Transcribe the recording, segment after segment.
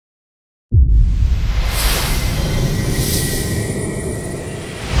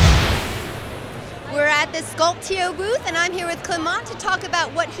at the Sculpteo booth, and I'm here with Clement to talk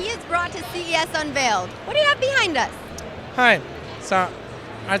about what he has brought to CES Unveiled. What do you have behind us? Hi. So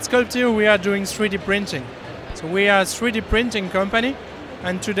at Sculpteo we are doing 3D printing. So we are a 3D printing company,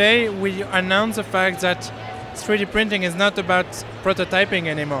 and today we announce the fact that 3D printing is not about prototyping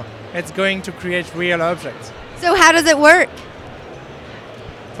anymore. It's going to create real objects. So how does it work?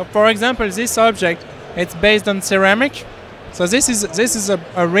 So for example, this object, it's based on ceramic. So this is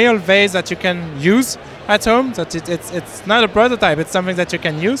a real vase that you can use at home. That it's not a prototype, it's something that you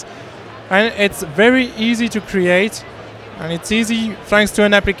can use. And it's very easy to create, and it's easy thanks to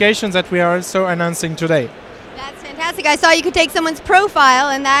an application that we are also announcing today. That's fantastic. I saw you could take someone's profile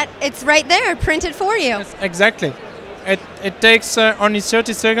and that it's right there, printed for you. Yes, exactly. It takes only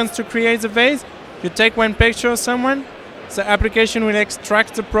 30 seconds to create the vase. You take one picture of someone, the application will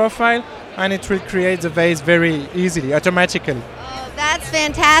extract the profile, and it will create the vase very easily, automatically. Oh, that's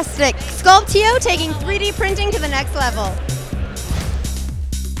fantastic. Sculpteo taking 3D printing to the next level.